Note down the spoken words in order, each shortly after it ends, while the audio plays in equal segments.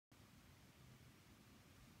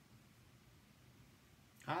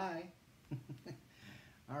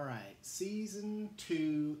All right, season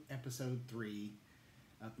 2, episode 3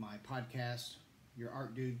 of my podcast, Your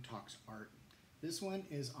Art Dude Talks Art. This one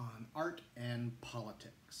is on art and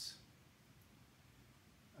politics.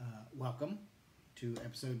 Welcome to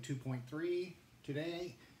episode 2.3.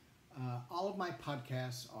 Today, all of my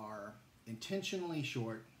podcasts are intentionally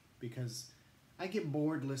short because I get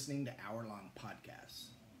bored listening to hour-long podcasts.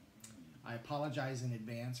 I apologize in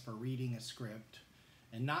advance for reading a script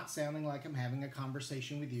and not sounding like I'm having a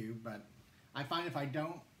conversation with you, but I find if I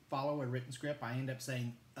don't follow a written script, I end up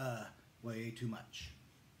saying, way too much.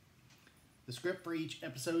 The script for each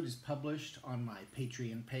episode is published on my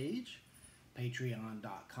Patreon page,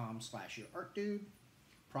 patreon.com/yourartdude,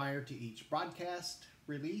 prior to each broadcast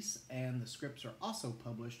release, and the scripts are also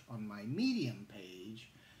published on my Medium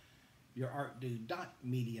page,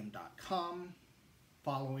 yourartdude.medium.com,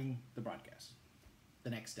 following the broadcast the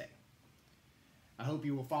next day. I hope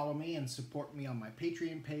you will follow me and support me on my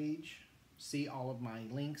Patreon page. See all of my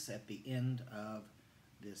links at the end of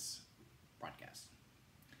this broadcast.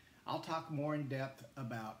 I'll talk more in depth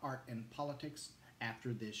about art and politics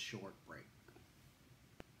after this short break.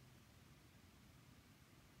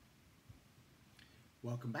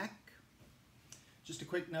 Welcome back. Just a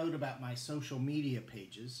quick note about my social media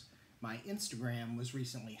pages. My Instagram was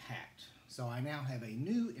recently hacked, so I now have a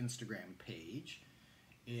new Instagram page.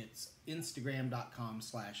 It's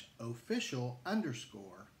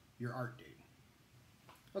instagram.com/official_yourartdude.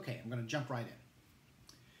 Okay, I'm going to jump right in.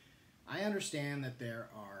 I understand that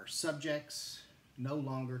there are subjects no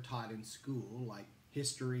longer taught in school, like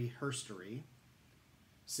history, herstory,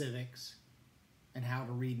 civics, and how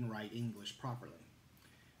to read and write English properly.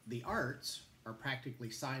 The arts are practically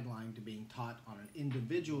sidelined to being taught on an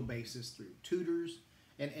individual basis through tutors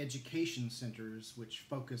and education centers which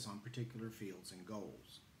focus on particular fields and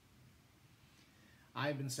goals.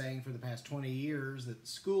 I've been saying for the past 20 years that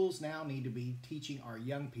schools now need to be teaching our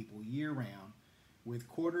young people year-round with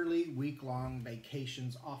quarterly, week-long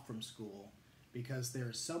vacations off from school because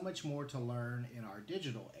there is so much more to learn in our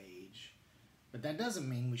digital age, but that doesn't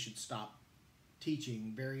mean we should stop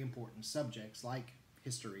teaching very important subjects like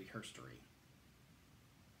history, herstory.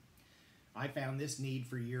 I found this need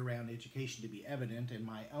for year-round education to be evident in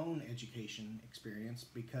my own education experience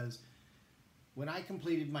because when I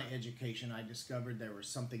completed my education, I discovered there was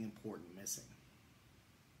something important missing.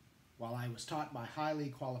 While I was taught by highly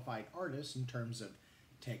qualified artists in terms of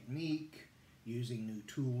technique, using new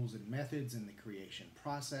tools and methods in the creation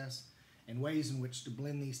process, and ways in which to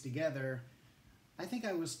blend these together, I think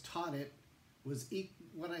I was taught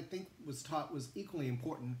what I think was taught was equally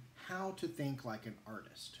important: how to think like an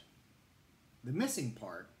artist. The missing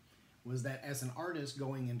part was that as an artist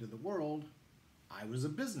going into the world, I was a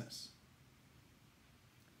business.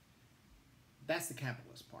 That's the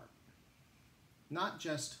capitalist part. Not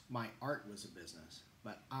just my art was a business,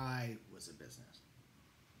 but I was a business.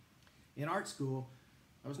 In art school,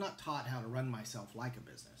 I was not taught how to run myself like a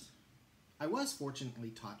business. I was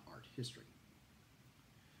fortunately taught art history.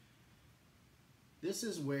 This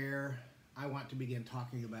is where I want to begin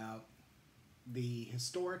talking about the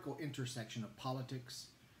historical intersection of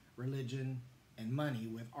politics, religion, and money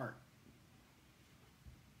with art.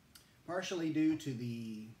 Partially due to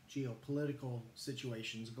the geopolitical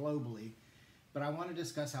situations globally, but I want to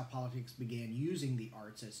discuss how politics began using the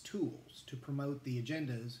arts as tools to promote the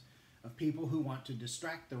agendas of people who want to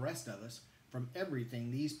distract the rest of us from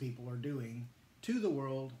everything these people are doing to the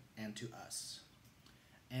world and to us,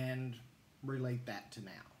 and relate that to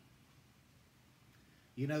now.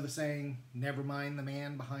 You know the saying, never mind the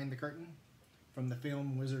man behind the curtain, from the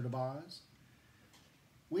film Wizard of Oz?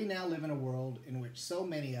 We now live in a world in which so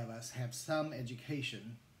many of us have some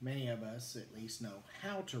education, many of us at least know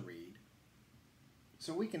how to read,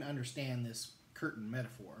 so we can understand this curtain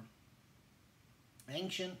metaphor.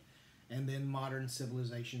 Ancient and then modern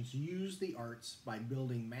civilizations used the arts by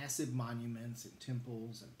building massive monuments and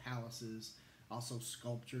temples and palaces, also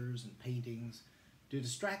sculptures and paintings, to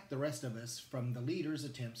distract the rest of us from the leaders'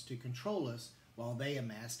 attempts to control us while they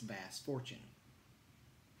amassed vast fortune.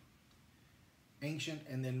 Ancient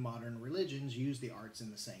and then modern religions use the arts in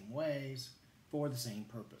the same ways for the same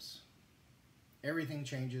purpose. Everything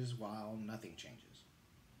changes while nothing changes.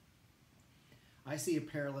 I see a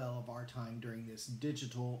parallel of our time during this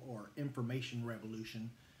digital or information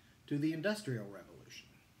revolution to the Industrial Revolution,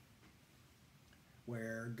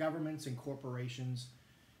 where governments and corporations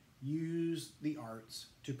use the arts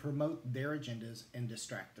to promote their agendas and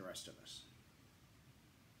distract the rest of us.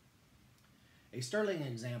 A sterling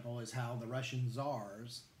example is how the Russian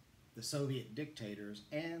czars, the Soviet dictators,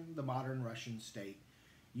 and the modern Russian state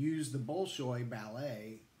used the Bolshoi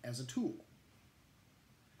ballet as a tool.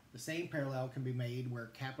 The same parallel can be made where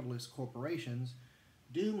capitalist corporations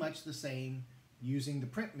do much the same using the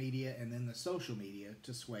print media and then the social media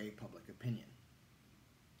to sway public opinion.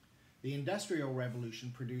 The Industrial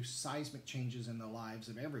Revolution produced seismic changes in the lives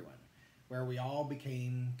of everyone, where we all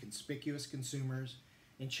became conspicuous consumers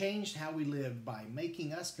and changed how we lived by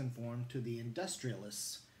making us conform to the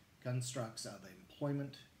industrialists' constructs of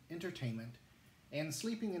employment, entertainment, and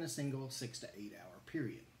sleeping in a single 6 to 8 hour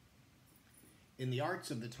period. In the arts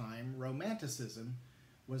of the time, Romanticism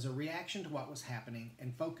was a reaction to what was happening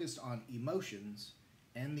and focused on emotions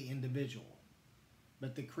and the individual.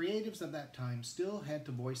 But the creatives of that time still had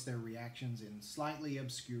to voice their reactions in slightly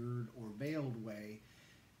obscured or veiled way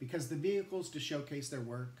because the vehicles to showcase their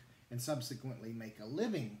work and subsequently make a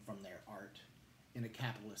living from their art in a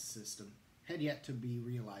capitalist system had yet to be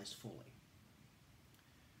realized fully.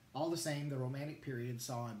 All the same, the Romantic period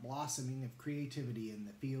saw a blossoming of creativity in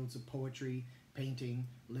the fields of poetry, painting,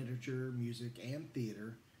 literature, music, and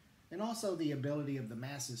theater, and also the ability of the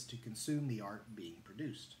masses to consume the art being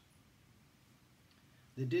produced.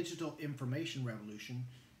 The digital information revolution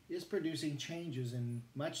is producing changes in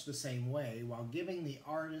much the same way while giving the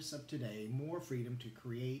artists of today more freedom to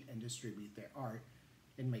create and distribute their art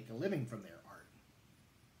and make a living from their art.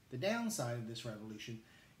 The downside of this revolution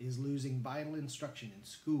is losing vital instruction in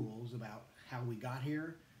schools about how we got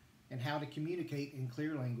here and how to communicate in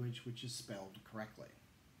clear language which is spelled correctly.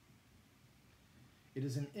 It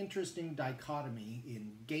is an interesting dichotomy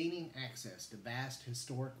in gaining access to vast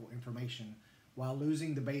historical information while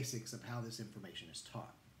losing the basics of how this information is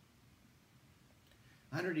taught.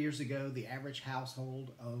 100 years ago, the average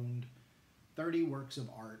household owned 30 works of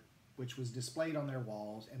art, which was displayed on their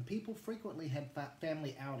walls, and people frequently had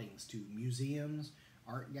family outings to museums,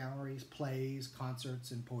 art galleries, plays,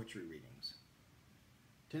 concerts, and poetry readings.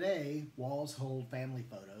 Today, walls hold family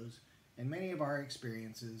photos, and many of our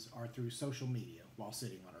experiences are through social media while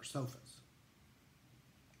sitting on our sofas.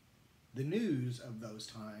 The news of those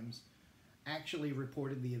times actually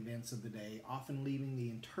reported the events of the day, often leaving the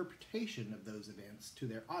interpretation of those events to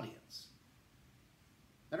their audience.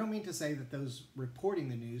 I don't mean to say that those reporting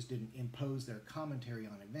the news didn't impose their commentary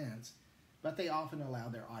on events, but they often allow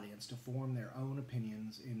their audience to form their own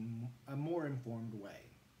opinions in a more informed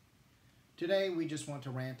way. Today, we just want to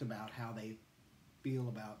rant about how they feel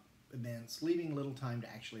about events, leaving little time to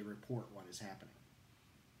actually report what is happening.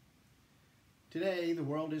 Today, the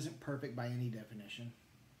world isn't perfect by any definition,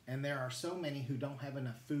 and there are so many who don't have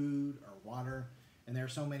enough food or water, and there are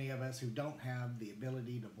so many of us who don't have the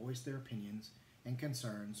ability to voice their opinions and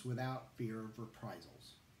concerns without fear of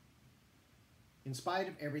reprisals. In spite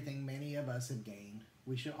of everything many of us have gained,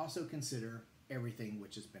 we should also consider everything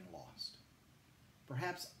which has been lost.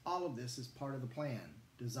 Perhaps all of this is part of the plan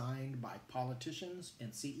designed by politicians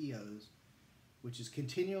and CEOs, which is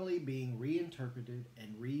continually being reinterpreted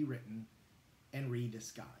and rewritten and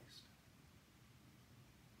redisguised.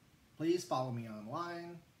 Please follow me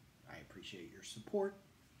online. I appreciate your support,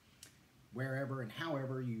 wherever and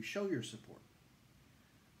however you show your support.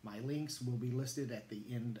 My links will be listed at the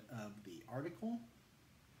end of the article.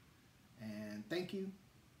 And thank you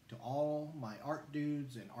to all my art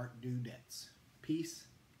dudes and art dudettes. Peace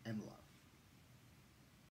and love.